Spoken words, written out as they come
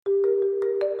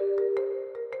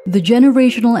The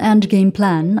Generational Endgame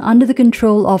Plan, under the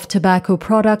control of Tobacco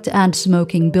Product and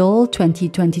Smoking Bill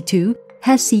 2022,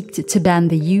 has sought to ban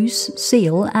the use,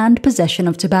 sale and possession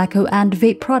of tobacco and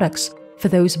vape products for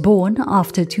those born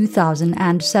after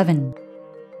 2007.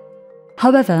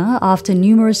 However, after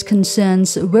numerous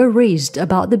concerns were raised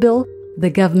about the bill, the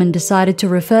government decided to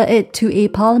refer it to a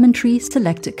parliamentary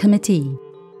select committee.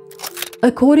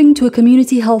 According to a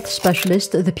community health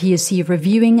specialist, the PSC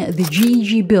reviewing the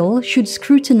GEG bill should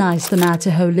scrutinize the matter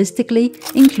holistically,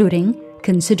 including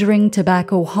considering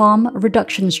tobacco harm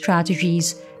reduction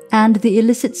strategies and the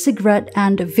illicit cigarette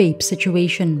and vape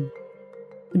situation.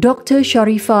 Dr.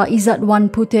 Sharifah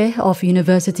Izzatwan Puteh of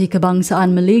University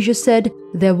Kebangsaan Malaysia said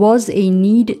there was a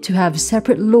need to have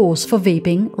separate laws for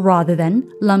vaping rather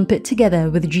than lump it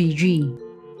together with GEG.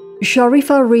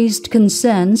 Sharifah raised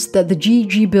concerns that the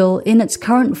GEG bill in its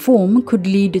current form could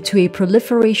lead to a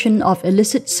proliferation of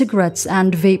illicit cigarettes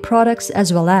and vape products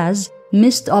as well as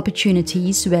missed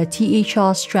opportunities where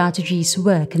THR strategies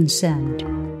were concerned.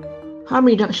 Harm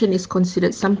reduction is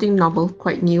considered something novel,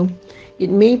 quite new.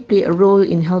 It may play a role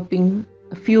in helping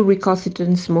a few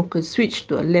recalcitrant smokers switch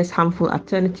to a less harmful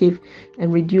alternative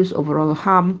and reduce overall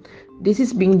harm. This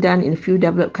is being done in a few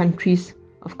developed countries,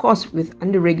 of course with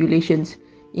under regulations,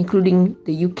 including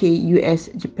the UK, US,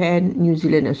 Japan, New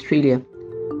Zealand, Australia.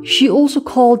 She also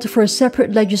called for a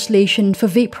separate legislation for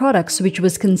vape products which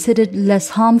was considered less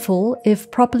harmful if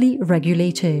properly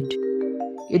regulated.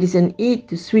 It is an aid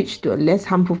to switch to a less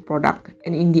harmful product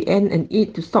and in the end an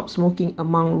aid to stop smoking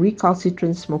among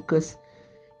recalcitrant smokers.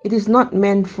 It is not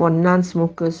meant for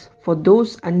non-smokers, for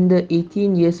those under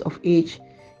 18 years of age.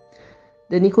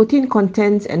 The nicotine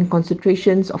contents and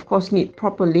concentrations of course need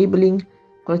proper labelling,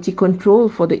 quality control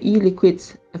for the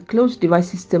e-liquids, a closed device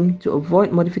system to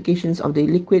avoid modifications of the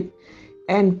liquid,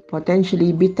 and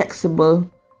potentially be taxable,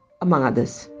 among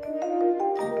others.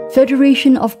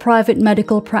 Federation of Private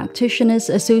Medical Practitioners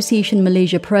Association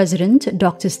Malaysia President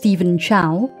Dr. Stephen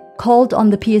Chow called on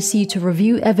the PSC to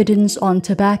review evidence on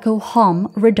tobacco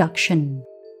harm reduction.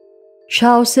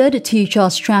 Chow said THR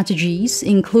strategies,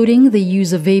 including the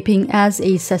use of vaping as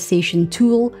a cessation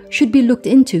tool, should be looked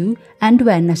into, and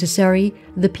when necessary,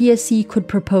 the PSC could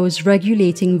propose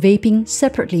regulating vaping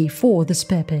separately for this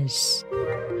purpose.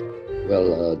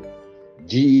 Well,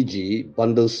 GEG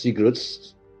bundles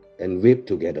cigarettes and vape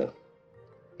together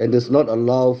and does not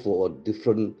allow for a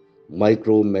different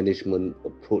micromanagement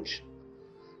approach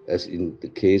as in the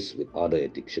case with other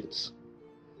addictions.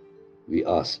 We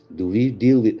ask, do we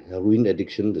deal with heroin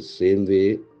addiction the same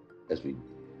way as we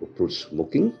approach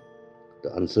smoking?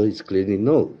 The answer is clearly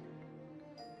no.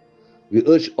 We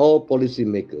urge all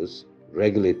policymakers,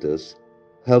 regulators,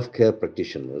 healthcare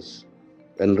practitioners,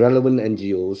 and relevant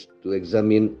NGOs to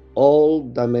examine all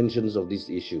dimensions of this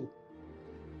issue,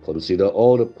 consider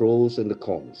all the pros and the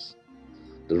cons,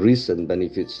 the risks and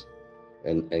benefits,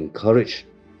 and encourage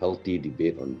healthy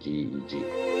debate on GEG.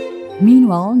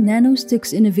 Meanwhile, Nanosticks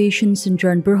Innovations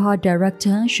Sdn Bhd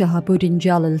Director Shahabuddin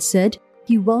Jalil said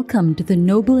he welcomed the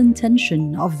noble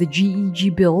intention of the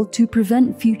GEG bill to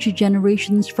prevent future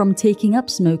generations from taking up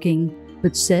smoking,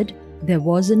 but said there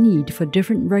was a need for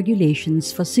different regulations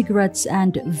for cigarettes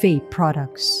and vape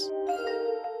products.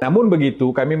 Namun begitu,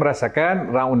 kami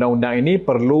merasakan rang undang-undang ini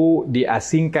perlu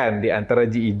diasingkan di antara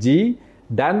GEG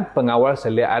dan pengawal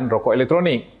seliaan rokok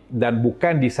elektronik dan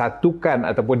bukan disatukan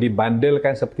ataupun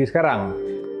dibandelkan seperti sekarang.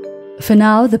 For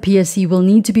now, the PSC will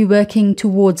need to be working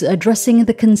towards addressing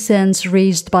the concerns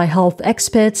raised by health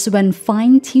experts when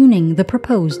fine-tuning the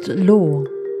proposed law.